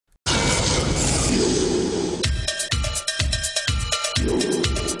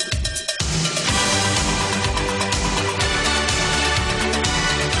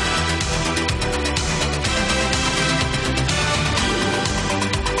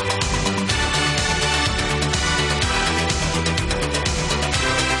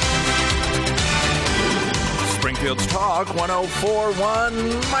Talk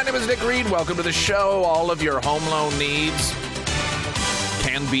 104.1. My name is Nick Reed. Welcome to the show. All of your home loan needs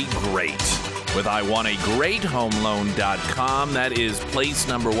can be great with iwantagreathomeloan.com. That is place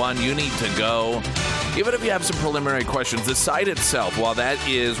number one. You need to go. Even if you have some preliminary questions, the site itself, while that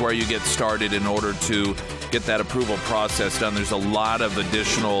is where you get started in order to get that approval process done, there's a lot of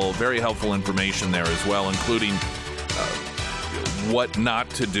additional, very helpful information there as well, including what not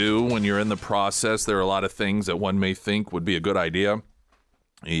to do when you're in the process. There are a lot of things that one may think would be a good idea.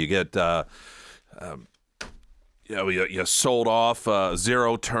 You get, you sold off a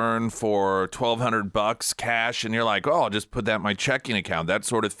zero turn for $1,200 cash, and you're like, oh, I'll just put that in my checking account. That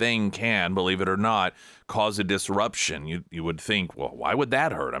sort of thing can, believe it or not, cause a disruption. You would think, well, why would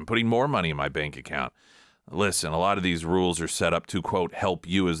that hurt? I'm putting more money in my bank account. Listen, a lot of these rules are set up to, quote, help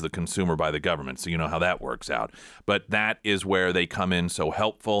you as the consumer by the government, so you know how that works out. But that is where they come in so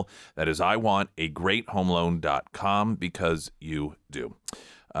helpful. That is iwantagreathomeloan.com, because you do.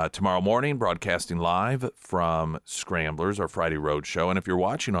 Tomorrow morning, broadcasting live from Scramblers, our Friday Road Show. And if you're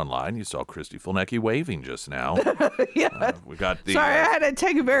watching online, you saw Kristi Fulnecky waving just now. Yeah. We got the. Sorry, I had to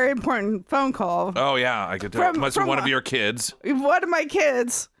take a very important phone call. Oh, yeah. I could tell. It must be one of your kids. One of my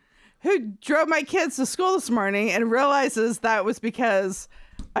kids who drove my kids to school this morning and realizes that was because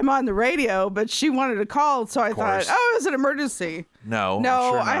I'm on the radio, but she wanted to call. So I thought, oh, it was an emergency. No,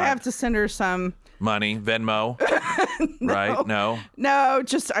 sure I have to send her some money, Venmo. No. Right? No,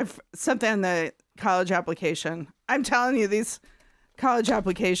 just something on the college application. I'm telling you, these college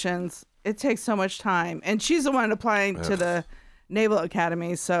applications, it takes so much time. And she's the one applying to the Naval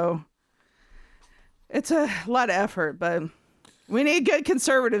Academy, so it's a lot of effort, but we need good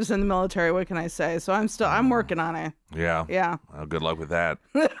conservatives in the military. What can I say? So I'm working on it. Yeah. Yeah. Well, good luck with that.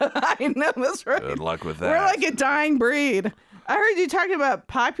 I know, that's right. Good luck with that. We're like a dying breed. I heard you talking about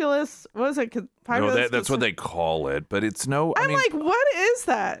populist. What was it? Populist? No, that's what they call it, but it's no. I'm like, what is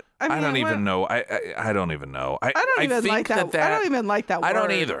that? I don't even know. I don't even know. I don't even like that. I don't even like that word. I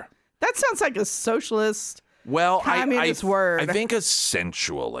don't either. That sounds like a socialist, communist word. I think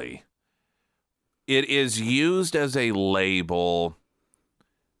essentially it is used as a label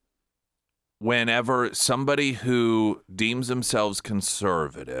whenever somebody who deems themselves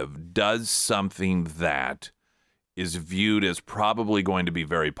conservative does something that is viewed as probably going to be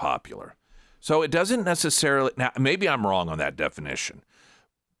very popular. So it doesn't necessarily, now maybe I'm wrong on that definition,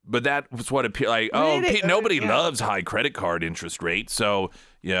 but that was what appeared, like, nobody loves high credit card interest rates. So,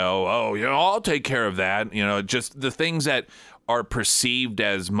 I'll take care of that. Just the things that are perceived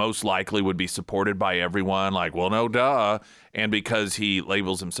as most likely would be supported by everyone, like, well, no, duh. And because he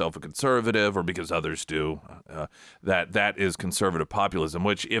labels himself a conservative, or because others do, that is conservative populism,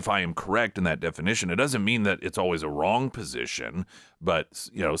 which, if I am correct in that definition, it doesn't mean that it's always a wrong position, but,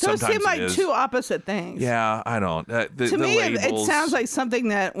 sometimes it seem like it is. two opposite things. Yeah, I don't. To me, it sounds like something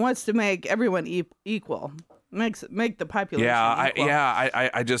that wants to make everyone equal. Make the population equal.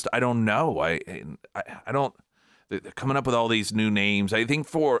 I don't know. I don't. Coming up with all these new names, I think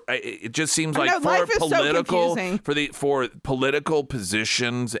it just seems like for political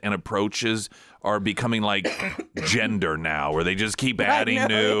positions and approaches are becoming like gender now, where they just keep adding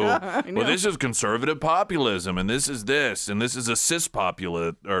new. Well, this is conservative populism, and this is this, and this is a cis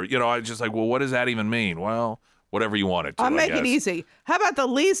populist, or I just like, well, what does that even mean? Well, whatever you want it to. I'll make it easy. How about the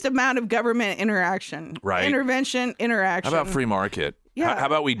least amount of government interaction? Right. Intervention, interaction. How about free market? Yeah. How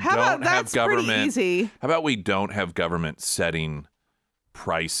about we don't have government? Easy. How about we don't have government setting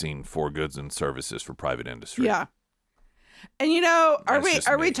pricing for goods and services for private industry? Yeah. And are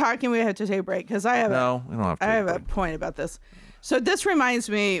we talking? We have to take a break because I have we don't have to. I have a point about this. So this reminds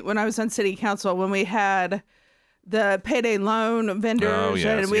me when I was on city council when we had the payday loan vendors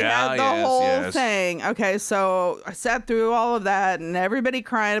and we had the whole thing. Okay, so I sat through all of that and everybody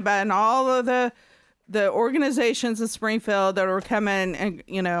crying about it, and all of the organizations in Springfield that were coming and,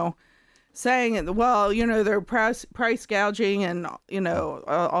 saying, well, they're price gouging and,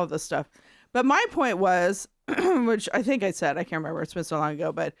 all this stuff. But my point was, which I think I said, I can't remember, it's been so long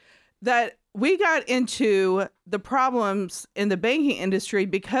ago, but that we got into the problems in the banking industry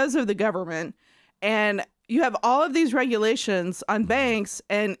because of the government. And you have all of these regulations on banks,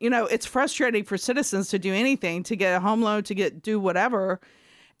 and, it's frustrating for citizens to do anything, to get a home loan, to do whatever.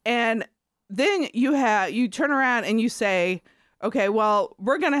 And then you turn around and you say, okay, well,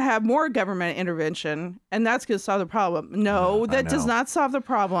 we're going to have more government intervention, and that's going to solve the problem. No, that does not solve the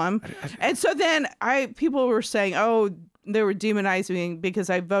problem. And so then people were saying, oh, they were demonizing me because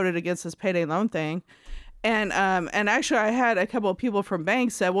I voted against this payday loan thing. And actually, I had a couple of people from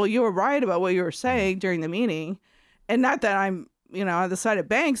banks said, well, you were right about what you were saying during the meeting. And not that I'm, on the side of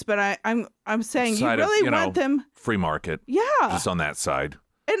banks, but I'm saying you really want them. Free market. Yeah. Just on that side.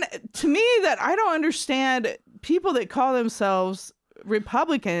 And to me, that I don't understand people that call themselves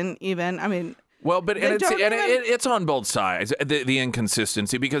Republican even. I mean, well, but it's on both sides, the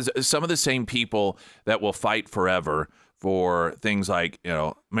inconsistency, because some of the same people that will fight forever for things like,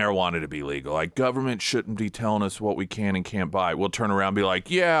 marijuana to be legal, like government shouldn't be telling us what we can and can't buy. We'll turn around and be like,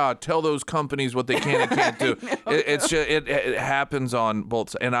 yeah, tell those companies what they can and can't do. It's just, it happens on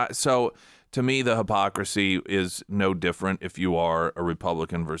both sides. So to me, the hypocrisy is no different if you are a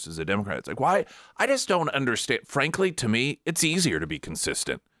Republican versus a Democrat. It's like, why? I just don't understand. Frankly, to me, it's easier to be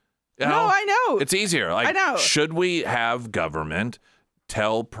consistent. No, I know. It's easier. Like, I know. Should we have government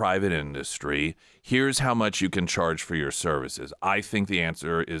tell private industry, here's how much you can charge for your services? I think the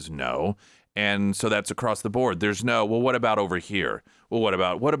answer is no. And so that's across the board. There's no, well, what about over here? Well,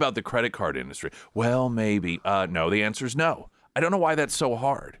 what about the credit card industry? Well, maybe. No, the answer is no. I don't know why that's so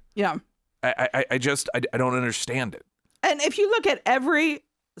hard. Yeah. I don't understand it. And if you look at every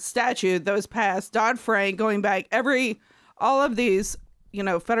statute that was passed, Dodd-Frank, going back, all of these,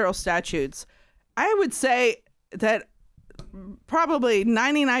 federal statutes, I would say that probably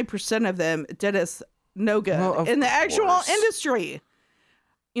 99% of them did us no good in the actual industry.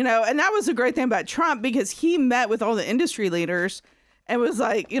 And that was a great thing about Trump, because he met with all the industry leaders and was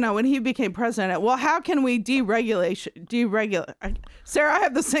like, when he became president, well, how can we deregulate? Sarah, I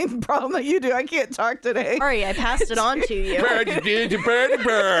have the same problem that you do. I can't talk today. Sorry, I passed it on to you.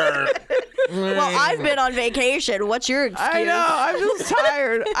 Well, I've been on vacation. What's your excuse? I know. I'm just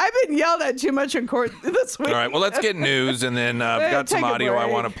tired. I've been yelled at too much in court this week. All right. Well, let's get news, and then we've got some audio I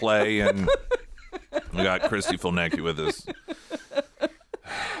want to play, and we got Kristi Fulnecky with us.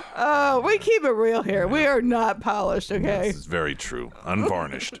 We keep it real here. We are not polished, okay? This is very true.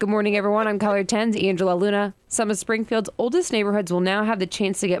 Unvarnished. Good morning, everyone. I'm Caller 10's Angela Luna. Some of Springfield's oldest neighborhoods will now have the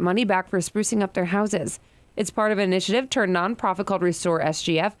chance to get money back for sprucing up their houses. It's part of an initiative turned nonprofit called Restore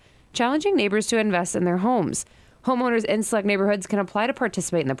SGF, challenging neighbors to invest in their homes. Homeowners in select neighborhoods can apply to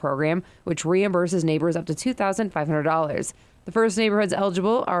participate in the program, which reimburses neighbors up to $2,500. The first neighborhoods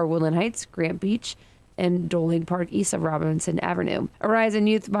eligible are Woodland Heights, Grant Beach, and Doling Park east of Robinson Avenue. A rise in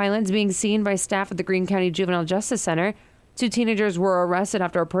youth violence being seen by staff at the Greene County Juvenile Justice Center. 2 teenagers were arrested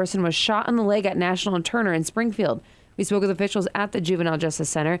after a person was shot in the leg at National and Turner in Springfield. We spoke with officials at the Juvenile Justice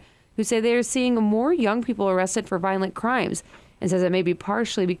Center who say they are seeing more young people arrested for violent crimes, and says it may be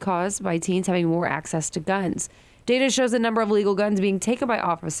partially because by teens having more access to guns. Data shows the number of legal guns being taken by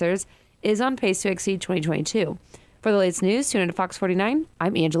officers is on pace to exceed 2022. For the latest news, tune into Fox 49.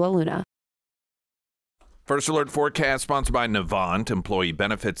 I'm Angela Luna. First Alert Forecast sponsored by Navant, employee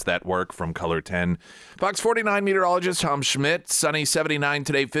benefits that work, from Color 10. Fox 49 meteorologist Tom Schmidt. Sunny 79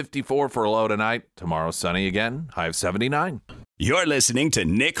 today, 54 for a low tonight. Tomorrow sunny again, high of 79. You're listening to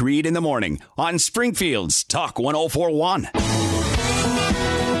Nick Reed in the Morning on Springfield's Talk 104.1.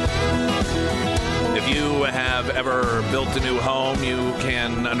 If you have ever built a new home, you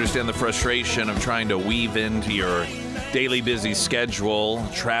can understand the frustration of trying to weave into your daily busy schedule,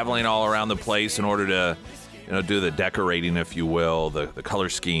 traveling all around the place in order to do the decorating, if you will, the color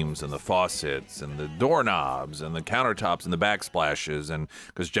schemes and the faucets and the doorknobs and the countertops and the backsplashes, and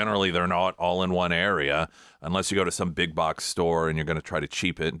because generally they're not all in one area unless you go to some big box store and you're going to try to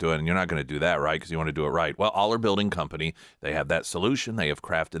cheap it and do it, and you're not going to do that, right, because you want to do it right. Well, Aller Building Company, they have that solution. They have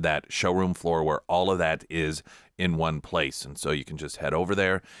crafted that showroom floor where all of that is in one place, and so you can just head over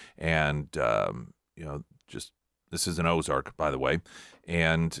there and this is an Ozark, by the way,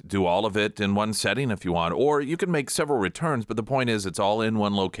 and do all of it in one setting if you want. Or you can make several returns, but the point is it's all in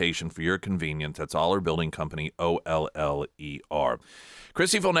one location for your convenience. That's Aller Building Company, Oller.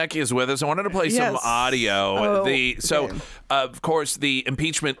 Kristi Fulnecky is with us. I wanted to play some audio. Of course, the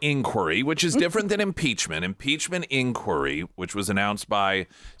impeachment inquiry, which is different than impeachment. Impeachment inquiry, which was announced by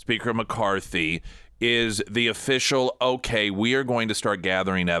Speaker McCarthy, is the official, okay, we are going to start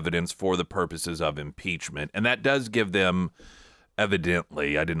gathering evidence for the purposes of impeachment. And that does give them,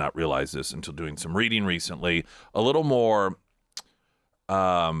 evidently, I did not realize this until doing some reading recently, a little more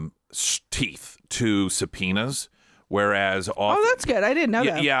teeth to subpoenas, whereas... that's good. I didn't know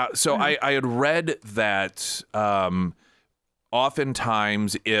that. Yeah, so I had read that...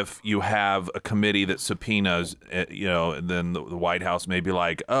 oftentimes, if you have a committee that subpoenas, then the White House may be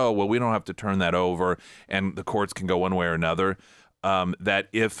like, oh, well, we don't have to turn that over, and the courts can go one way or another. that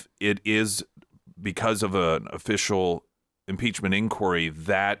if it is because of an official impeachment inquiry,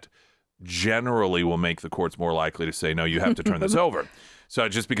 that generally will make the courts more likely to say, no, you have to turn this over. So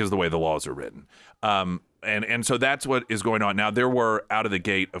just because of the way the laws are written. And so that's what is going on. Now, there were out of the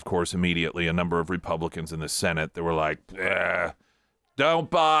gate, of course, immediately a number of Republicans in the Senate that were like, don't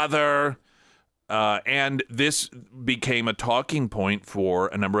bother. And this became a talking point for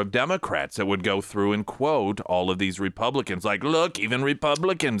a number of Democrats that would go through and quote all of these Republicans. Like, look, even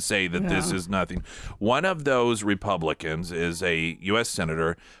Republicans say that this is nothing. One of those Republicans is a U.S.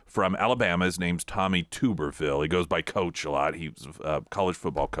 Senator from Alabama. His name's Tommy Tuberville. He goes by Coach a lot. He was a college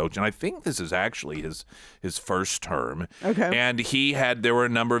football coach. And I think this is actually his first term. Okay. And there were a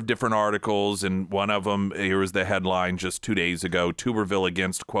number of different articles. And one of them, here was the headline just 2 days ago, Tuberville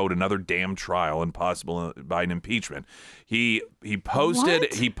against, quote, another damn trial and possible Biden impeachment. He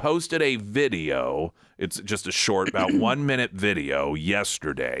posted a video. It's just a short, about 1 minute video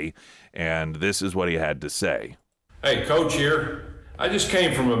yesterday. And this is what he had to say. Hey, Coach here. I just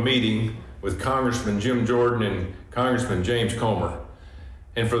came from a meeting with Congressman Jim Jordan and Congressman James Comer.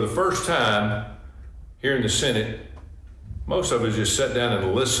 And for the first time here in the Senate, most of us just sat down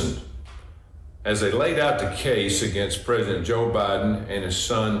and listened as they laid out the case against President Joe Biden and his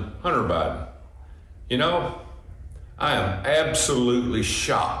son, Hunter Biden. You know, I am absolutely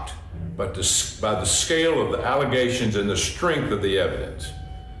shocked by the scale of the allegations and the strength of the evidence.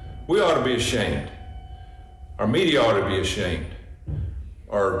 We ought to be ashamed. Our media ought to be ashamed.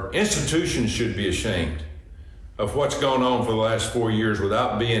 Our institutions should be ashamed of what's gone on for the last 4 years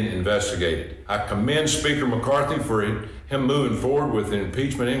without being investigated. I commend Speaker McCarthy for him moving forward with an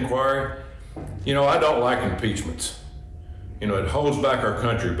impeachment inquiry. You know, I don't like impeachments. You know, it holds back our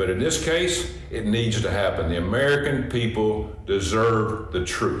country, but in this case, it needs to happen. The American people deserve the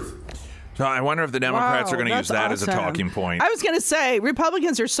truth. So I wonder if the Democrats are going to use that as a talking point. I was going to say,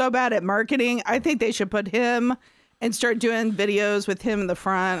 Republicans are so bad at marketing. I think they should put him and start doing videos with him in the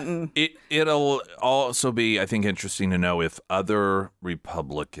front. And it'll also be, I think, interesting to know if other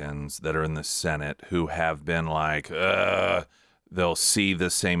Republicans that are in the Senate who have been like, they'll see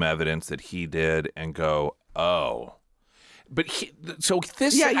the same evidence that he did and go, oh. But here's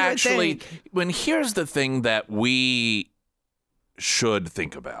the thing that we should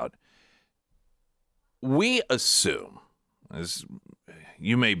think about. We assume, as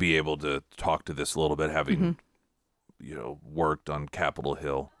you may be able to talk to this a little bit, having worked on Capitol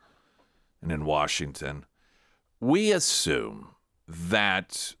Hill and in Washington, we assume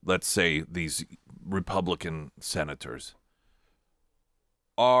that, let's say, these Republican senators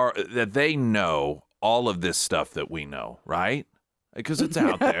that they know all of this stuff that we know, right? Because it's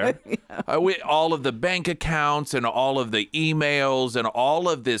out there. All of the bank accounts and all of the emails and all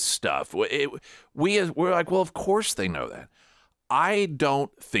of this stuff. We're like, well, of course they know that. I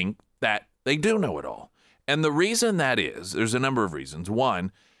don't think that they do know it all. And the reason that is, there's a number of reasons.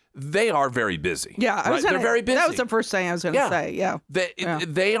 One, they are very busy. Yeah, they're very busy. That was the first thing I was going to say. Yeah.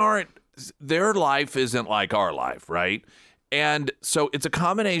 They aren't, their life isn't like our life, right? And so it's a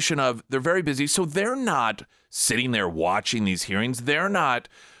combination of they're very busy. So they're not sitting there watching these hearings. They're not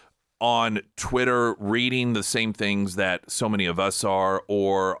on Twitter reading the same things that so many of us are,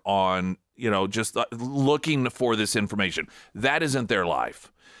 or on, just looking for this information. That isn't their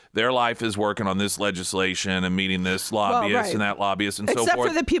life. Their life is working on this legislation and meeting this lobbyist and that lobbyist and so forth. Except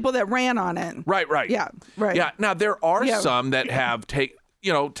for the people that ran on it. Right. Yeah, right. Yeah. Now, there are some that have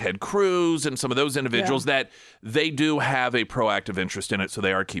Ted Cruz and some of those individuals that they do have a proactive interest in it, so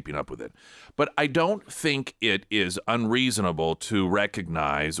they are keeping up with it. But I don't think it is unreasonable to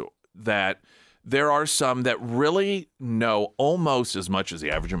recognize that there are some that really know almost as much as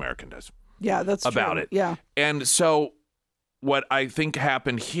the average American does. Yeah, that's about true. it. Yeah. And so what I think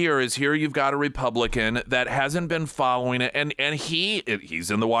happened here you've got a Republican that hasn't been following it, and he's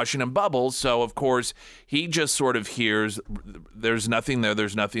in the Washington bubble, so of course he just sort of hears there's nothing there,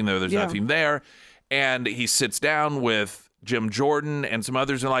 there's nothing there, there's nothing there, and he sits down with Jim Jordan and some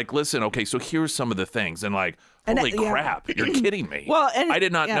others and like, listen, okay, so here's some of the things, and like, holy crap, you're kidding me. Well, and I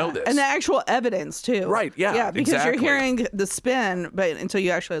did not know this. And the actual evidence too. Right, yeah, because exactly. You're hearing the spin, but until you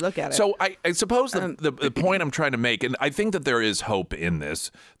actually look at it. So I suppose the point I'm trying to make, and I think that there is hope in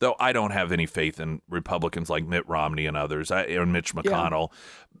this, though I don't have any faith in Republicans like Mitt Romney and others, or Mitch McConnell,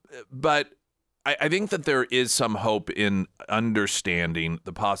 but I think that there is some hope in understanding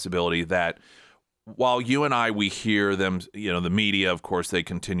the possibility that while you and we hear them, the media, of course, they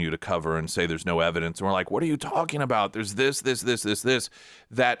continue to cover and say there's no evidence. And we're like, what are you talking about? There's this,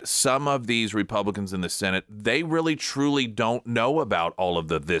 that some of these Republicans in the Senate, they really truly don't know about all of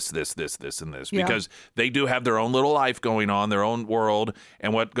the this, and this, because they do have their own little life going on, their own world.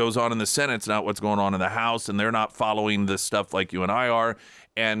 And what goes on in the Senate's not what's going on in the House. And they're not following this stuff like you and I are.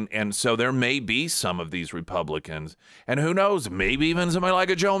 And so there may be some of these Republicans, and who knows, maybe even somebody like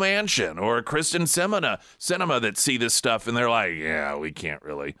a Joe Manchin or a Kristen Sinema that see this stuff and they're like, yeah, we can't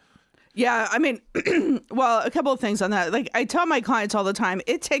really. Yeah, I mean, well, a couple of things on that. Like I tell my clients all the time,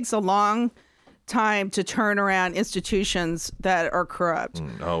 it takes a long time to turn around institutions that are corrupt.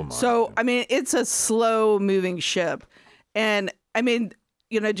 Oh my. So, I mean, it's a slow moving ship. And I mean,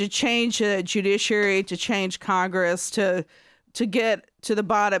 to change the judiciary, to change Congress, to get to the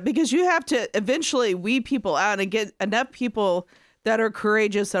bottom, because you have to eventually weed people out and get enough people that are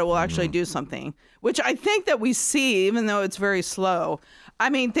courageous that will actually do something, which I think that we see, even though it's very slow.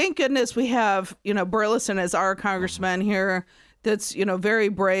 I mean, thank goodness we have, Burleson as our congressman here that's, very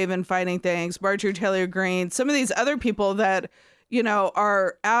brave in fighting things. Marjorie Taylor Greene, some of these other people that,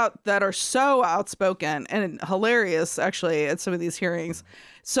 are out, that are so outspoken and hilarious, actually, at some of these hearings.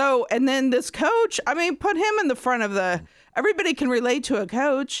 So, and then this coach, I mean, put him in the front of everybody can relate to a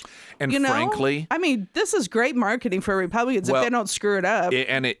coach. And frankly, I mean, this is great marketing for Republicans if they don't screw it up.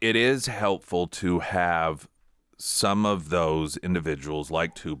 It is helpful to have some of those individuals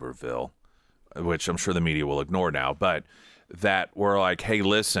like Tuberville, which I'm sure the media will ignore now, but that were like, hey,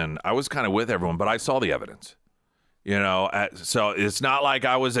 listen, I was kind of with everyone, but I saw the evidence. So it's not like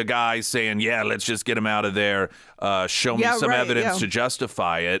I was a guy saying, yeah, let's just get him out of there. Show me some evidence to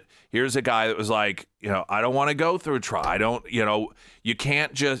justify it. Here's a guy that was like, I don't want to go through a trial. I don't, you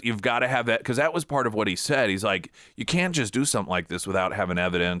can't just, you've got to have that. Because that was part of what he said. He's like, you can't just do something like this without having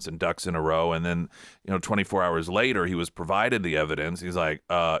evidence and ducks in a row. And then, 24 hours later, he was provided the evidence. He's like,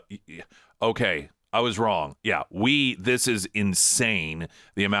 okay. I was wrong. Yeah, this is insane,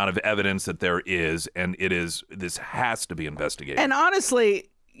 the amount of evidence that there is, and this has to be investigated. And honestly,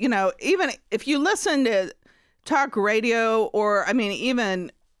 even if you listen to talk radio or, I mean,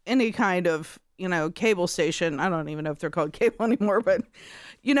 even any kind of, cable station, I don't even know if they're called cable anymore, but,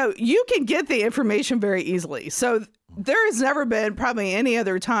 you can get the information very easily. So there has never been probably any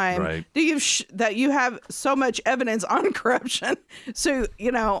other time that you have so much evidence on corruption. So,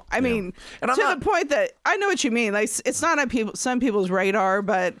 I mean, and the point that I know what you mean. Like, it's not on some people's radar,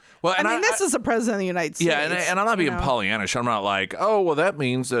 but this is the president of the United States. Yeah, and I'm not being Pollyannish. I'm not like, oh, well, that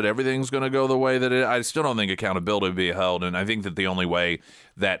means that everything's going to go the way that I still don't think accountability will be held. And I think that the only way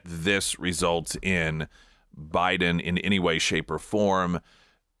that this results in Biden in any way, shape, or form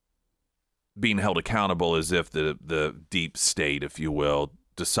being held accountable is if the deep state, if you will,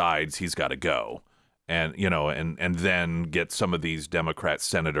 decides he's got to go, and and then get some of these Democrat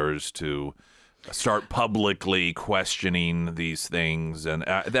senators to start publicly questioning these things, and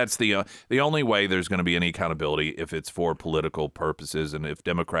that's the only way there's going to be any accountability, if it's for political purposes, and if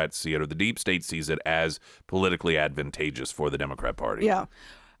Democrats see it or the deep state sees it as politically advantageous for the Democrat Party. Yeah.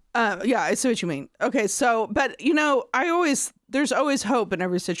 I see what you mean. Okay, so, but there's always hope in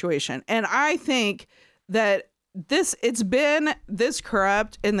every situation. And I think that it's been this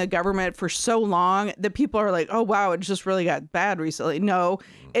corrupt in the government for so long that people are like, oh, wow, it just really got bad recently. No,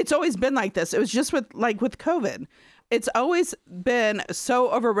 it's always been like this. It was just with COVID. It's always been so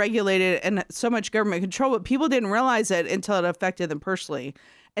overregulated and so much government control, but people didn't realize it until it affected them personally.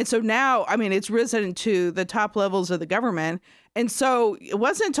 And so now, I mean, it's risen to the top levels of the government. And so it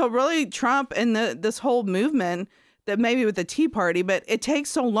wasn't until really Trump and this whole movement that maybe with the Tea Party, but it takes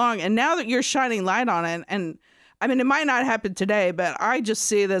so long. And now that you're shining light on it, and I mean, it might not happen today, but I just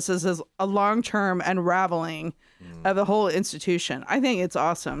see this as a long-term unraveling of the whole institution. I think it's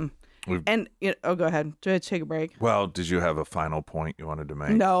awesome. Go ahead. Do I take a break? Well, did you have a final point you wanted to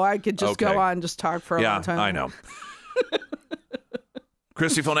make? No, I could just go on and just talk for a long time. Yeah, I know.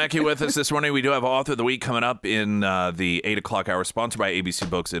 Kristi Fulnecky with us this morning. We do have Author of the Week coming up in the 8 o'clock hour, sponsored by ABC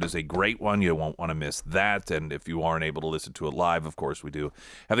Books. It is a great one. You won't want to miss that. And if you aren't able to listen to it live, of course, we do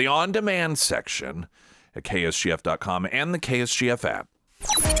have the on-demand section at ksgf.com and the KSGF app.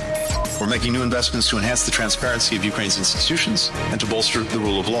 We're making new investments to enhance the transparency of Ukraine's institutions and to bolster the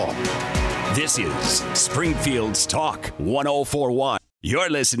rule of law. This is Springfield's Talk 1041.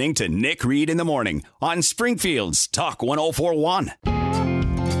 You're listening to Nick Reed in the Morning on Springfield's Talk 1041.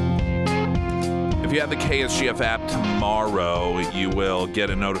 If you have the KSGF app tomorrow, you will get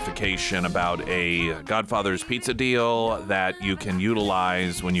a notification about a Godfather's Pizza deal that you can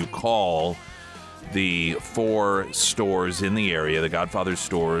utilize when you call the 4 stores in the area, the Godfather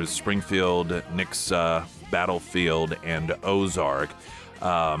stores, Springfield, Nick's Battlefield, and Ozark.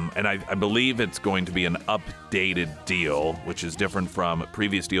 And I believe it's going to be an updated deal, which is different from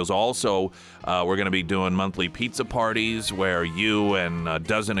previous deals. Also, we're going to be doing monthly pizza parties where you and a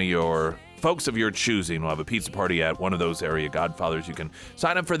dozen of your folks of your choosing will have a pizza party at one of those area Godfathers. You can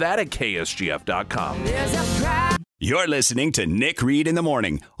sign up for that at ksgf.com. You're listening to Nick Reed in the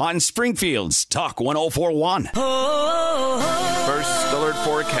Morning on Springfield's Talk 104.1. First alert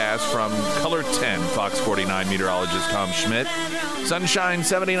forecast from Color 10, Fox 49 meteorologist Tom Schmidt. Sunshine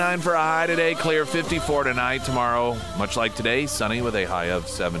 79 for a high today, clear 54 tonight. Tomorrow, much like today, sunny with a high of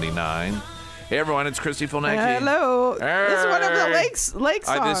 79. Hey everyone, it's Kristi Fulnecky. Hello. Hey. This is one of the lake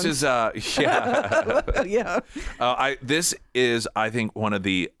songs. This is yeah. Yeah. This is, I think, one of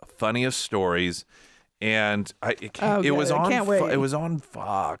the funniest stories, and it was on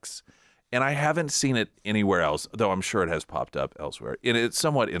Fox, and I haven't seen it anywhere else, though I'm sure it has popped up elsewhere. And it's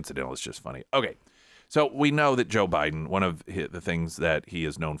somewhat incidental. It's just funny. Okay. So we know that Joe Biden, one of the things that he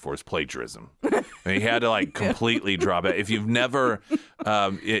is known for is plagiarism. I mean, he had to completely drop it. If you've never,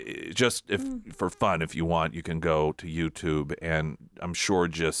 for fun, if you want, you can go to YouTube and I'm sure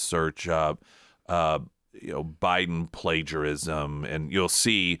just search Biden plagiarism, and you'll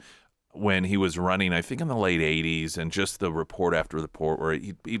see when he was running, I think in the late 80s, and just the report after report where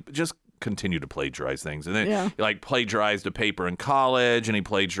he just continued to plagiarize things. And then he plagiarized a paper in college, and he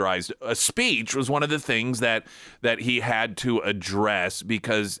plagiarized a speech was one of the things that he had to address,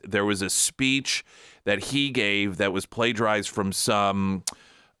 because there was a speech that he gave that was plagiarized from some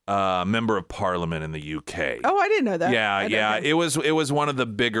member of parliament in the UK. Oh, I didn't know that. Yeah. It was one of the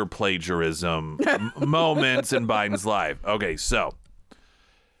bigger plagiarism moments in Biden's life. Okay, so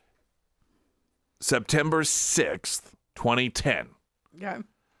September 6th, 2010. Yeah.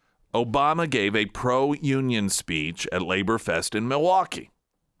 Obama gave a pro-union speech at Labor Fest in Milwaukee,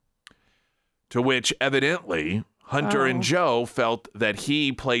 to which evidently Hunter and Joe felt that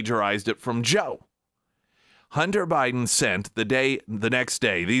he plagiarized it from Joe. Hunter Biden sent the next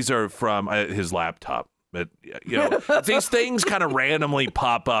day. These are from his laptop. But, these things kind of randomly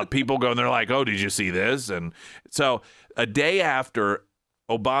pop up. People go and they're like, oh, did you see this? And so a day after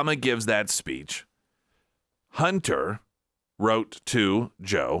Obama gives that speech, Hunter wrote to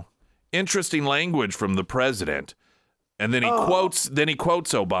Joe, interesting language from the president. And then he quotes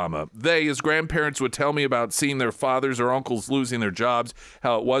Obama. They, his grandparents, would tell me about seeing their fathers or uncles losing their jobs,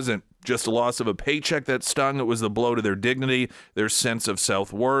 how it wasn't just a loss of a paycheck that stung. It was the blow to their dignity, their sense of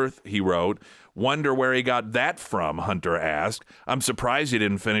self-worth, he wrote. Wonder where he got that from, Hunter asked. I'm surprised he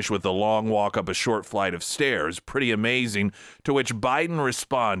didn't finish with a long walk up a short flight of stairs. Pretty amazing. To which Biden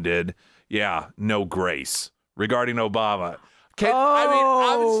responded, yeah, no grace, regarding Obama.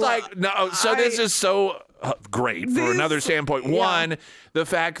 I was like, no. So this is so great for another standpoint. Yeah. One, the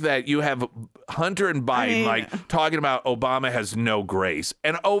fact that you have Hunter and Biden talking about Obama has no grace,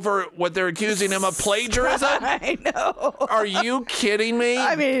 and over what they're accusing him of plagiarism. I know. Are you kidding me?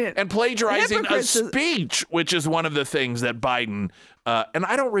 I mean, and plagiarizing a speech, which is one of the things that Biden. And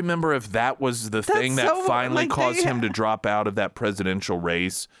I don't remember if that was the thing that finally caused him to drop out of that presidential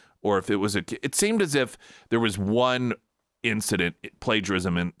race, or if it was it seemed as if there was one incident,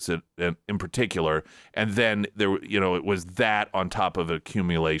 plagiarism incident in particular, and then there, it was that on top of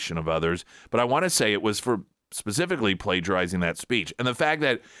accumulation of others. But I want to say it was for specifically plagiarizing that speech, and the fact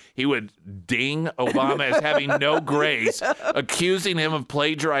that he would ding Obama as having no grace, accusing him of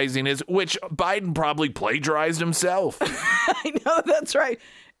plagiarizing which Biden probably plagiarized himself. I know, that's right.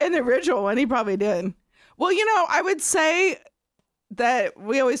 In the original one, he probably did. Well, I would say that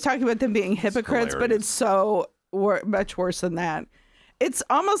we always talk about them being hypocrites, but it's so much worse than that. It's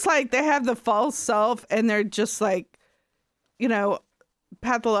almost like they have the false self, and they're just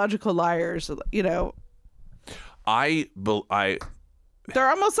pathological liars. They're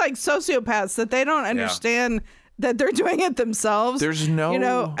almost like sociopaths, that they don't understand that they're doing it themselves. There's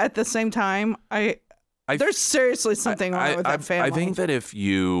no, at the same time, there's seriously something wrong with that family. I think that if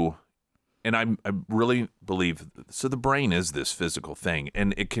you, and I really believe, so the brain is this physical thing,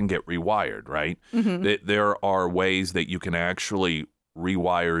 and it can get rewired, right? Mm-hmm. There are ways that you can actually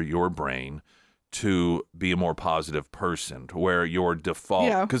rewire your brain to be a more positive person, to where your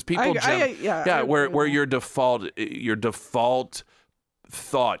default, because people, where your default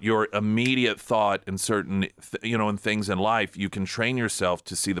thought, your immediate thought in certain, in things in life, you can train yourself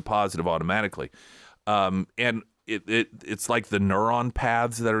to see the positive automatically. And it's like the neuron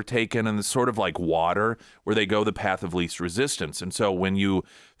paths that are taken, and it's sort of like water where they go the path of least resistance. And so when you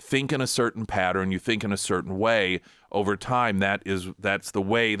think in a certain pattern, you think in a certain way, over time, that's the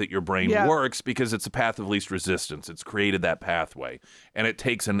way that your brain works, because it's a path of least resistance. It's created that pathway, and it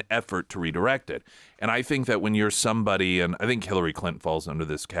takes an effort to redirect it. And I think that when you're somebody, and I think Hillary Clinton falls under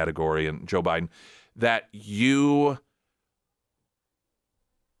this category, and Joe Biden, that you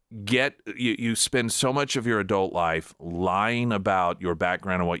spend so much of your adult life lying about your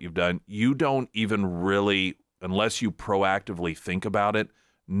background and what you've done, you don't even really, unless you proactively think about it,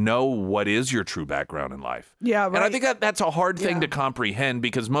 know what is your true background in life. Yeah, right. And I think that's a hard thing to comprehend,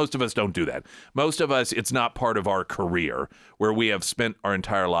 because most of us don't do that. Most of us, it's not part of our career, where we have spent our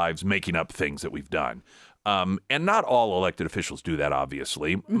entire lives making up things that we've done. And not all elected officials do that,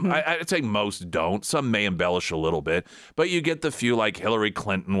 obviously. Mm-hmm. I'd say most don't. Some may embellish a little bit, but you get the few like Hillary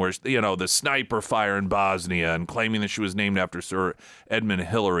Clinton, where, the sniper fire in Bosnia and claiming that she was named after Sir Edmund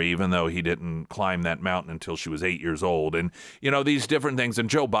Hillary, even though he didn't climb that mountain until she was 8 years old. And, these different things. And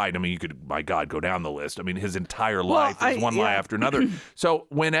Joe Biden, I mean, you could, my God, go down the list. I mean, his entire life is one lie after another. So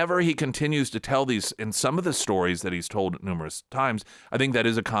whenever he continues to tell these, and some of the stories that he's told numerous times, I think that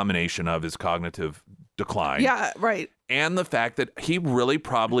is a combination of his cognitive decline. Yeah, right. And the fact that he really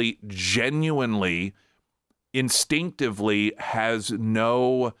probably genuinely, instinctively has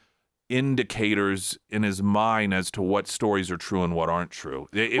no indicators in his mind as to what stories are true and what aren't true.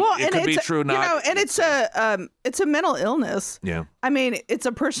 It could be true, not. And it's a mental illness. Yeah. I mean, it's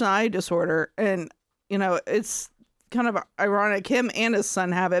a personality disorder, and it's kind of ironic. Him and his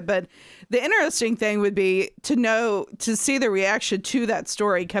son have it, but the interesting thing would be to see the reaction to that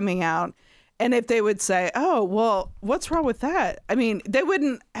story coming out. And if they would say, oh, well, what's wrong with that? I mean, they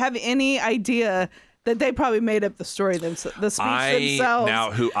wouldn't have any idea that they probably made up the story, the speech themselves.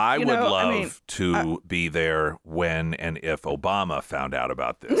 Now, I would love to be there when and if Obama found out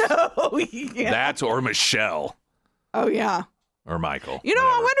about this. No, yeah. Or Michelle. Oh, yeah. Or Michael.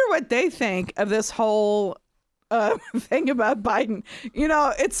 I wonder what they think of this whole thing about Biden.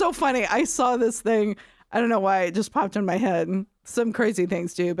 It's so funny. I saw this thing. I don't know why it just popped in my head. Some crazy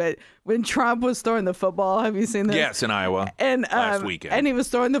things too, but when Trump was throwing the football, have you seen this? Yes, in Mashup. And last weekend. And he was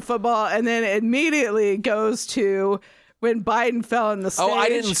throwing the football, and then immediately goes to when Biden fell in the stage. Oh, I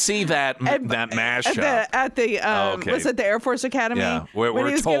didn't see that mashup. At the was it the Air Force Academy? Yeah,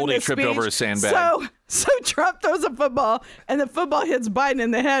 we're told he tripped over a sandbag. So Trump throws a football, and the football hits Biden in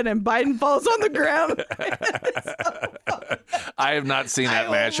the head, and Biden falls on the ground. I have not seen that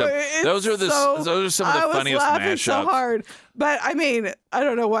mashup. Those are some of the funniest mashups. I was laughing so hard. But I mean, I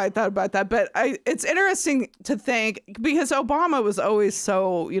don't know why I thought about that, but it's interesting to think, because Obama was always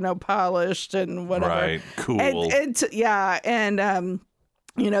so, polished and whatever. Right, cool. And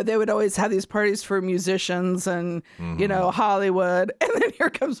they would always have these parties for musicians and, Hollywood. And then here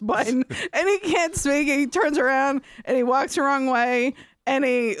comes Biden, and he can't speak. He turns around and he walks the wrong way. And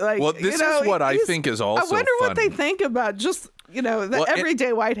he this is what I think is also I wonder funny. What they think about just, the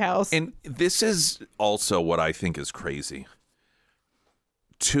everyday White House. And this is also what I think is crazy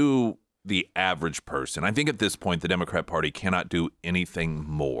to the average person. I think at this point, the Democrat Party cannot do anything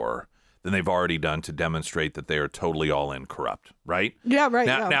more than they've already done to demonstrate that they are totally all in corrupt, right? Yeah, right.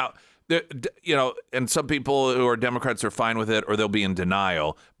 Now, and some people who are Democrats are fine with it, or they'll be in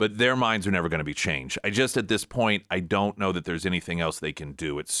denial, but their minds are never going to be changed. At this point, I don't know that there's anything else they can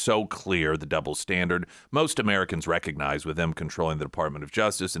do. It's so clear, the double standard. Most Americans recognize, with them controlling the Department of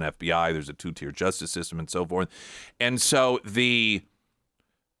Justice and FBI, there's a two-tier justice system and so forth. And so the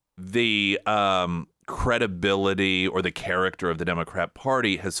credibility or the character of the Democrat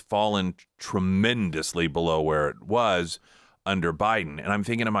Party has fallen tremendously below where it was under Biden. And I'm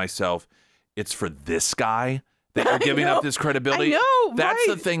thinking to myself, it's for this guy that you're giving up this credibility? I know, That's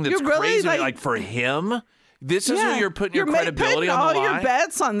the thing that's crazy. Like for him, this is who you're putting your credibility on the line? All your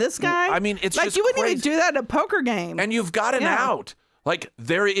bets on this guy? I mean, it's like just you wouldn't crazy. even do that at a poker game. And you've got an out. Like,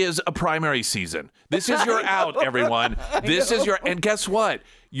 there is a primary season. This is your out, everyone. This is your, and guess what?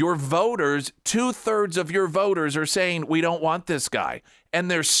 Your voters, 2/3 of your voters are saying, we don't want this guy. And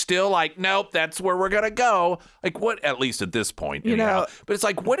they're still like, nope, that's where we're going to go. Like, what, at least at this point, anyhow. But it's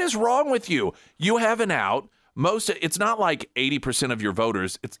like, what is wrong with you? You have an out. It's not like 80% of your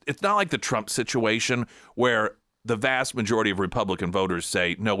voters. It's not like the Trump situation where the vast majority of Republican voters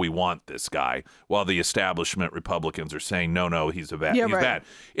say, no, we want this guy, while the establishment Republicans are saying, no, he's bad.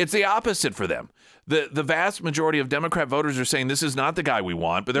 It's the opposite for them. The vast majority of Democrat voters are saying, this is not the guy we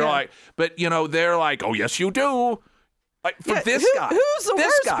want, but they're like, oh, yes, you do. Like, this guy. Who's the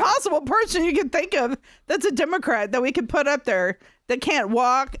worst possible person you could think of that's a Democrat that we could put up there that can't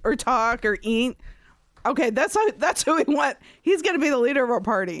walk or talk or eat? Okay, that's who we want. He's going to be the leader of our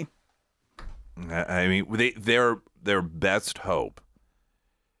party. I mean, their best hope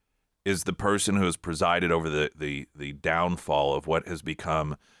is the person who has presided over the downfall of what has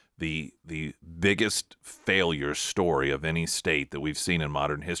become the biggest failure story of any state that we've seen in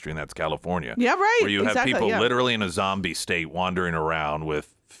modern history, and that's California. Yeah, right. Where you have people literally in a zombie state wandering around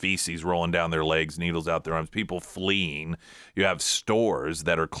with feces rolling down their legs, needles out their arms, people fleeing. You have stores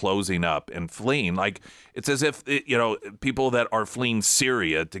that are closing up and fleeing. Like, it's as if, people that are fleeing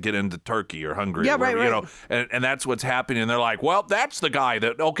Syria to get into Turkey or Hungary. Yeah, or wherever, right. And that's what's happening. And they're like, well, that's the guy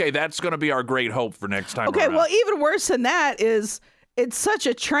that's going to be our great hope for next time around. Well, even worse than that is it's such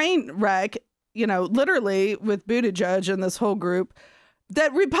a train wreck, literally with Buttigieg and this whole group,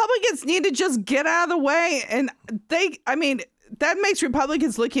 that Republicans need to just get out of the way. And that makes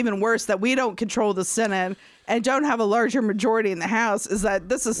Republicans look even worse, that we don't control the Senate and don't have a larger majority in the House. Is that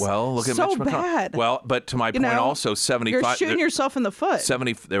this is look at so Mitch McConnell. bad. Well, but to my point also, 75. You're shooting yourself in the foot.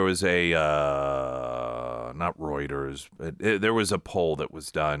 There was a, not Reuters, but there was a poll that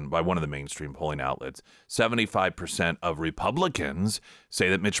was done by one of the mainstream polling outlets. 75% of Republicans say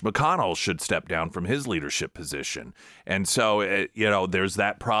that Mitch McConnell should step down from his leadership position. And so, there's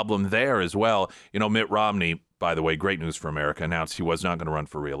that problem there as well. Mitt Romney, by the way, great news for America, announced he was not going to run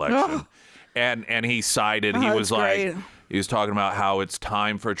for re-election. Oh. And he cited, he was talking about how it's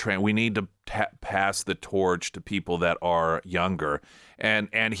time for we need to pass the torch to people that are younger.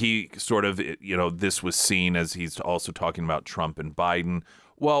 And he sort of, this was seen as he's also talking about Trump and Biden.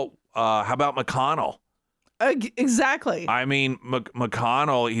 Well, how about McConnell? Exactly. I mean,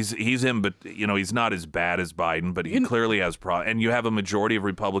 McConnell, he's in, but he's not as bad as Biden, but he clearly has and you have a majority of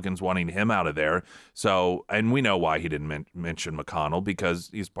Republicans wanting him out of there. So, and we know why he didn't mention McConnell, because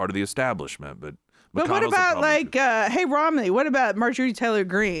he's part of the establishment. But what about hey Romney? What about Marjorie Taylor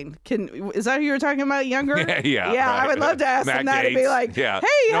Greene? Is that who you were talking about? Younger? Yeah. Right. I would love to ask them that and be like, hey,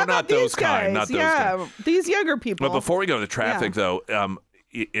 how about these guys? Not those kind. These younger people. But before we go to the traffic, though.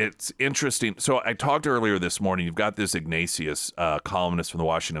 It's interesting. So I talked earlier this morning. You've got this Ignatius columnist from the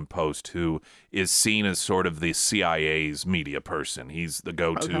Washington Post who is seen as sort of the CIA's media person. He's the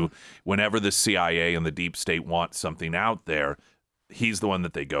go-to. Whenever the CIA and the deep state want something out there, he's the one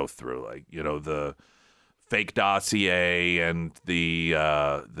that they go through. Like, the fake dossier and the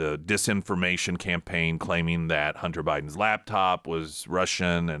disinformation campaign claiming that Hunter Biden's laptop was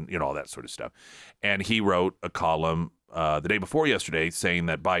Russian and, all that sort of stuff. And he wrote a column the day before yesterday saying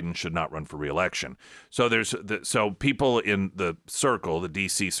that Biden should not run for re-election. So so people in the circle, the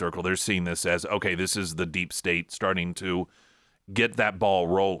DC circle, they're seeing this as, okay, this is the deep state starting to get that ball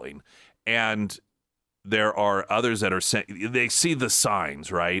rolling. And there are others that are saying, they see the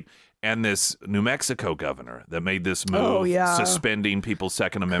signs, right? And this New Mexico governor that made this move, suspending people's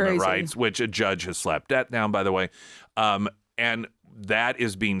Second Amendment rights, which a judge has slapped that down, by the way. And that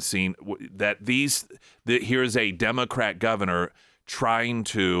is being seen that here's a Democrat governor trying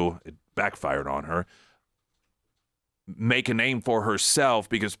to, it backfired on her, make a name for herself,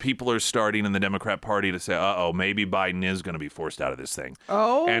 because people are starting in the Democrat Party to say, maybe Biden is going to be forced out of this thing.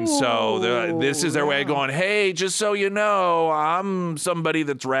 And so this is their way of going, hey, just so you know, I'm somebody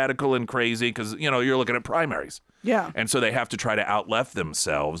that's radical and crazy, because, you're looking at primaries. Yeah. And so they have to try to out-left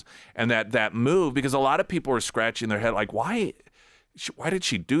themselves. And that move, because a lot of people are scratching their head like, why did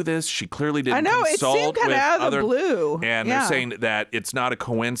she do this? She clearly didn't consult. It seemed kind of out of the blue. And they're saying that it's not a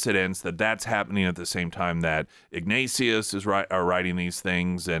coincidence that that's happening at the same time that Ignatius are writing these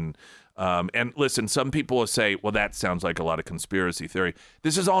things. And listen, some people will say, well, that sounds like a lot of conspiracy theory.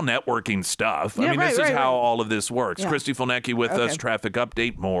 This is all networking stuff. Yeah, this is how all of this works. Yeah. Kristi Fulnecky with us. Traffic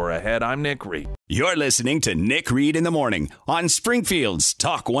update. More ahead. I'm Nick Reed. You're listening to Nick Reed in the Morning on Springfield's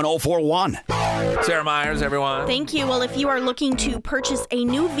Talk 104.1. Sarah Myers, everyone. Thank you. Well, if you are looking to purchase a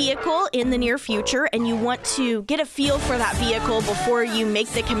new vehicle in the near future and you want to get a feel for that vehicle before you make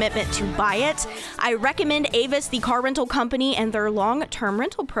the commitment to buy it, I recommend Avis, the car rental company, and their long-term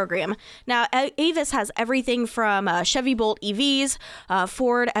rental program. Now, Avis has everything from Chevy Bolt EVs,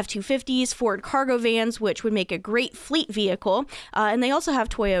 Ford F-250s, Ford cargo vans, which would make a great fleet vehicle, and they also have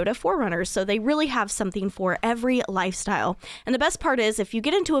Toyota 4Runners, so they really have something for every lifestyle. And the best part is, if you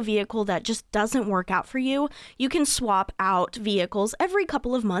get into a vehicle that just doesn't work out for you, you can swap out vehicles every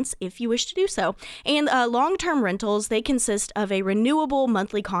couple of months if you wish to do so. And long-term rentals, they consist of a renewable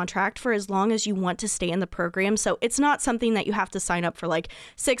monthly contract for as long as you want to stay in the program, so it's not something that you have to sign up for like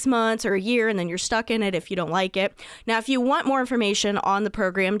 6 months or a year and then you're stuck in it if you don't like it. Now, if you want more information on the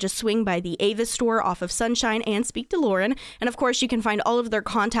program, just swing by the Avis store off of Sunshine and speak to Lauren. And of course, you can find all of their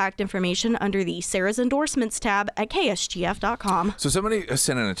contact information under through the Sarah's Endorsements tab at ksgf.com. So somebody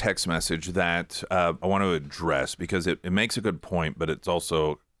sent in a text message that I want to address because it makes a good point, but it's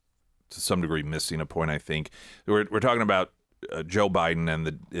also to some degree missing a point, I think. We're talking about Joe Biden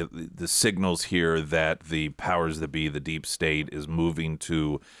and the signals here that the powers that be, the deep state, is moving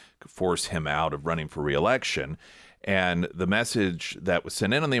to force him out of running for re-election. And the message that was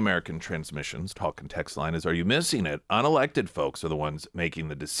sent in on the American Transmissions talk and text line is, are you missing it? Unelected folks are the ones making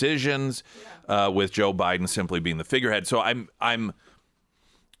the decisions, with Joe Biden simply being the figurehead. So I'm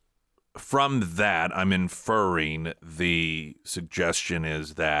from that, I'm inferring the suggestion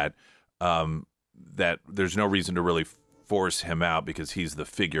is that that there's no reason to really force him out because he's the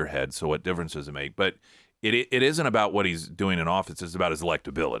figurehead. So what difference does it make? But it isn't about what he's doing in office. It's about his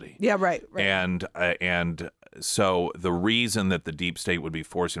electability. Yeah, right. And so the reason that the deep state would be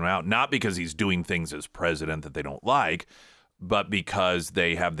forcing him out, not because he's doing things as president that they don't like, but because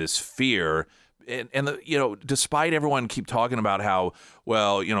they have this fear. And despite everyone keep talking about how,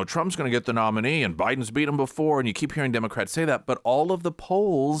 well, Trump's going to get the nominee and Biden's beat him before, and you keep hearing Democrats say that, but all of the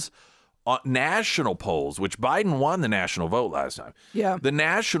polls, national polls, which Biden won the national vote last time. Yeah. The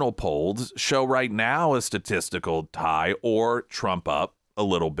national polls show right now a statistical tie or Trump up a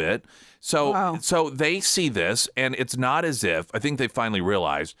little bit. So they see this, and it's not as if, I think they finally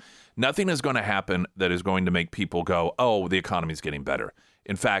realized, nothing is going to happen that is going to make people go, oh, the economy's getting better.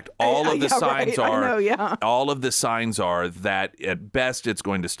 In fact, all of the signs are that at best it's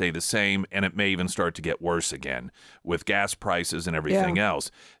going to stay the same, and it may even start to get worse again with gas prices and everything else.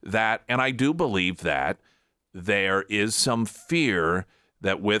 And I do believe that there is some fear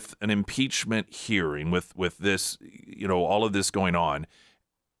that with an impeachment hearing, with this, all of this going on,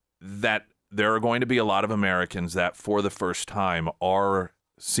 that there are going to be a lot of Americans that for the first time are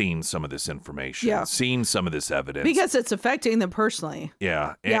seeing some of this information, seeing some of this evidence. Because it's affecting them personally.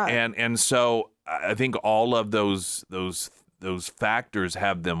 Yeah. And so I think all of those factors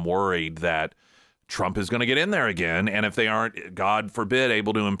have them worried that Trump is going to get in there again. And if they aren't, God forbid,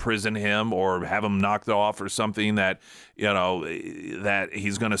 able to imprison him or have him knocked off or something, that, that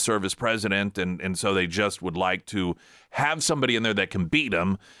he's going to serve as president. And so they just would like to have somebody in there that can beat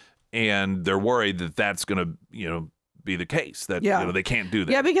him. And they're worried that that's going to, be the case, that they can't do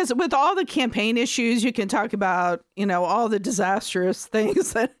that. Yeah, because with all the campaign issues, you can talk about, all the disastrous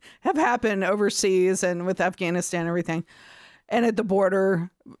things that have happened overseas and with Afghanistan and everything. And at the border,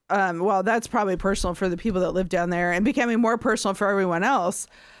 well, that's probably personal for the people that live down there and becoming more personal for everyone else.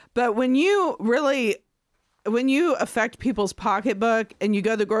 But when you affect people's pocketbook and you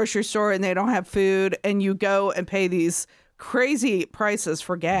go to the grocery store and they don't have food and you go and pay these crazy prices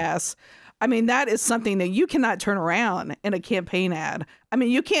for gas, I mean, that is something that you cannot turn around in a campaign ad. I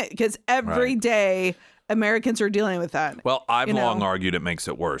mean, you can't, because every day Americans are dealing with that. Well, I've long argued it makes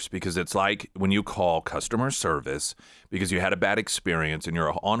it worse because it's like when you call customer service because you had a bad experience and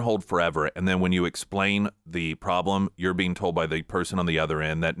you're on hold forever. And then when you explain the problem, you're being told by the person on the other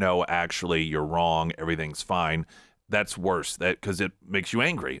end that, no, actually, you're wrong. Everything's fine. That's worse because it makes you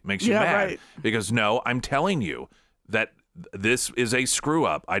angry. It makes you mad. Right. Because, no, I'm telling you that this is a screw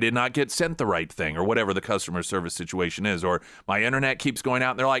up. I did not get sent the right thing or whatever the customer service situation is, or my internet keeps going out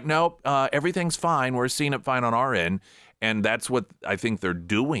and they're like, nope, everything's fine. We're seeing it fine on our end. And that's what I think they're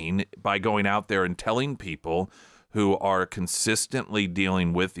doing by going out there and telling people who are consistently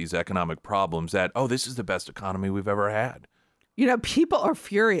dealing with these economic problems that, oh, this is the best economy we've ever had. People are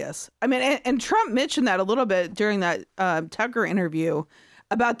furious. I mean, and Trump mentioned that a little bit during that Tucker interview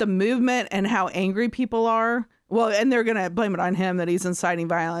about the movement and how angry people are. Well, and they're going to blame it on him that he's inciting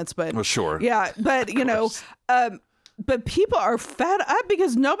violence, but well, sure. Yeah, but but people are fed up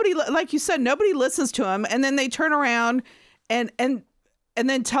because nobody, like you said, nobody listens to them, and then they turn around and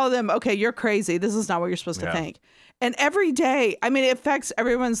then tell them, okay, you're crazy. This is not what you're supposed to think. And every day, I mean, it affects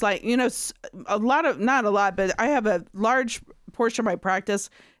everyone's not a lot, but I have a large portion of my practice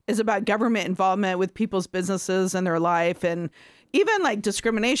is about government involvement with people's businesses and their life, and even like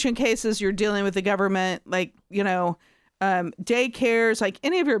discrimination cases, you're dealing with the government, like, daycares, like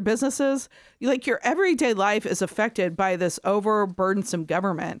any of your businesses, your everyday life is affected by this overburdensome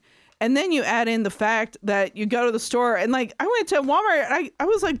government. And then you add in the fact that you go to the store and I went to Walmart and I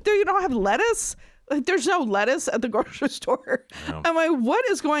was like, dude, you don't have lettuce? Like, there's no lettuce at the grocery store. No. I'm like, what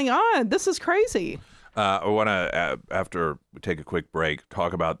is going on? This is crazy. I want to, after we take a quick break,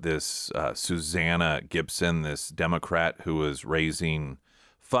 talk about this Susanna Gibson, this Democrat who was raising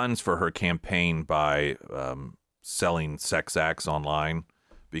funds for her campaign by selling sex acts online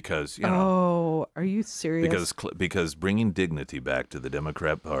because, Oh, are you serious? Because bringing dignity back to the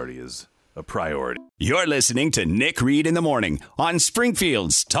Democrat Party is a priority. You're listening to Nick Reed in the Morning on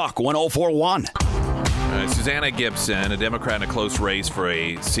Springfield's Talk 1041. Susanna Gibson, a Democrat in a close race for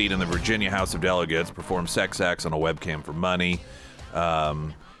a seat in the Virginia House of Delegates, performed sex acts on a webcam for money.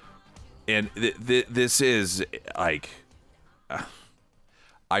 And this is like...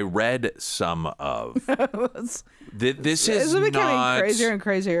 I read some of. This is becoming not crazier and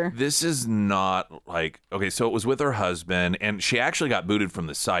crazier. This is not like, okay, so it was with her husband, and she actually got booted from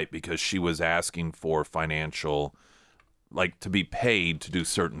the site because she was asking for financial, like, to be paid to do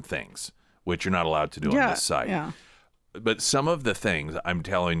certain things, which you're not allowed to do on this site. Yeah. But some of the things, I'm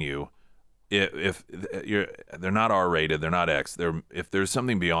telling you, if they're not R-rated, they're not X. If there's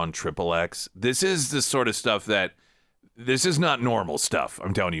something beyond XXX, this is the sort of stuff that. This is not normal stuff.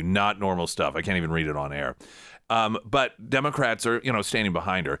 I'm telling you, not normal stuff. I can't even read it on air. But Democrats are, standing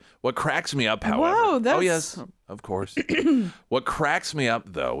behind her. What cracks me up, however... Whoa, that's... Oh, yes, of course. What cracks me up,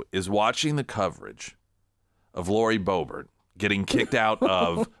 though, is watching the coverage of Lori Boebert getting kicked out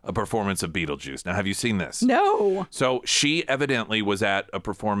of a performance of Beetlejuice. Now, have you seen this? No. So she evidently was at a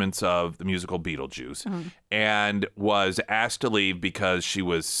performance of the musical Beetlejuice and was asked to leave because she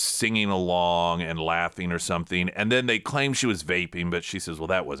was singing along and laughing or something. And then they claimed she was vaping, but she says, well,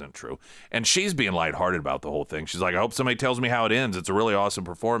 that wasn't true. And she's being lighthearted about the whole thing. She's like, I hope somebody tells me how it ends. It's a really awesome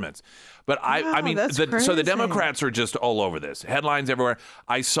performance. But I mean, so the Democrats are just all over this. Headlines everywhere.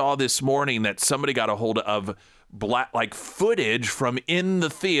 I saw this morning that somebody got a hold of footage from in the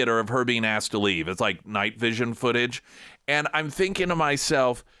theater of her being asked to leave. It's like night vision footage. And I'm thinking to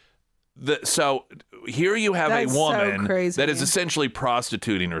myself, so here you have a woman that is essentially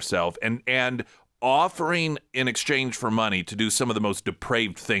prostituting herself and offering in exchange for money to do some of the most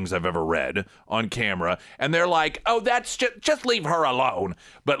depraved things I've ever read on camera. And they're like, oh, that's just leave her alone.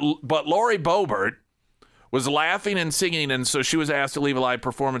 But Lori Boebert was laughing and singing, and so she was asked to leave a live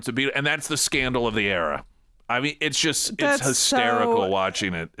performance of Beatles, and that's the scandal of the era. I mean, it's hysterical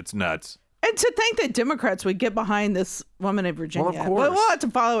watching it. It's nuts. And to think that Democrats would get behind this woman in Virginia. Well, of course. But we'll have to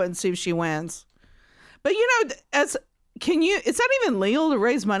follow it and see if she wins. But is that even legal to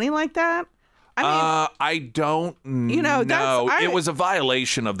raise money like that? I mean, I don't know. It was a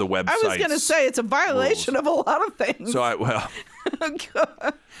violation of the website. I was going to say it's a violation of a lot of things. So I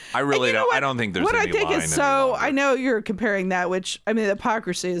really don't. I don't think there's what any I think line is so. any longer. I know you're comparing that, which I mean, the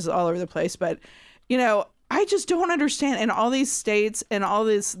hypocrisy is all over the place. But I just don't understand. In all these states and all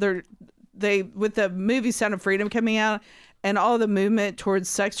this, they with the movie Sound of Freedom coming out and all the movement towards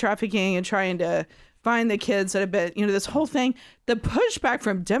sex trafficking and trying to find the kids that have been, this whole thing, the pushback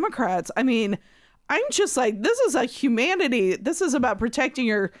from Democrats. I mean, I'm just like, this is a humanity. This is about protecting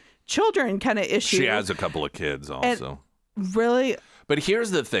your children kind of issue. She has a couple of kids also. And really? But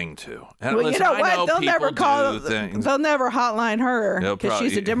here's the thing, too. And well, listen, you know what? I know They'll never they'll never hotline her because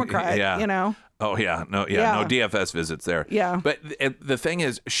she's a Democrat, Oh, yeah. No DFS visits there. Yeah. But the thing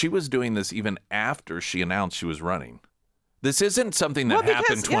is, she was doing this even after she announced she was running. This isn't something that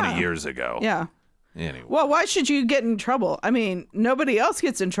happened 20 years ago. Yeah. Anyway. Well, why should you get in trouble? I mean, nobody else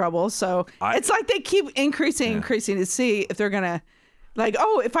gets in trouble. So it's like they keep increasing to see if they're going to, like,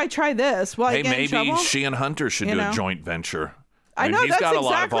 oh, if I try this, will I get in trouble? Maybe she and Hunter should do a joint venture. I know, he's that's got a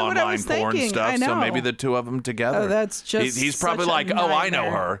exactly lot of what I was online porn thinking. stuff, I know. so maybe the two of them together. Oh, that's just He's probably such a like, oh, I know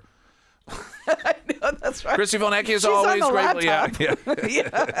nightmare. her. I know, that's right. Kristi Fulnecky is She's always on the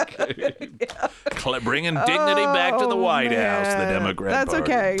great. Bringing dignity back to the White House, the Democrat That's Party.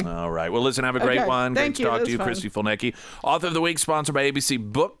 okay. All right. Well, listen, have a great one. Thank Great to you. talk to you, Fun. Kristi Fulnecky. Author of the Week, sponsored by ABC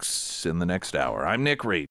Books in the next hour. I'm Nick Reed.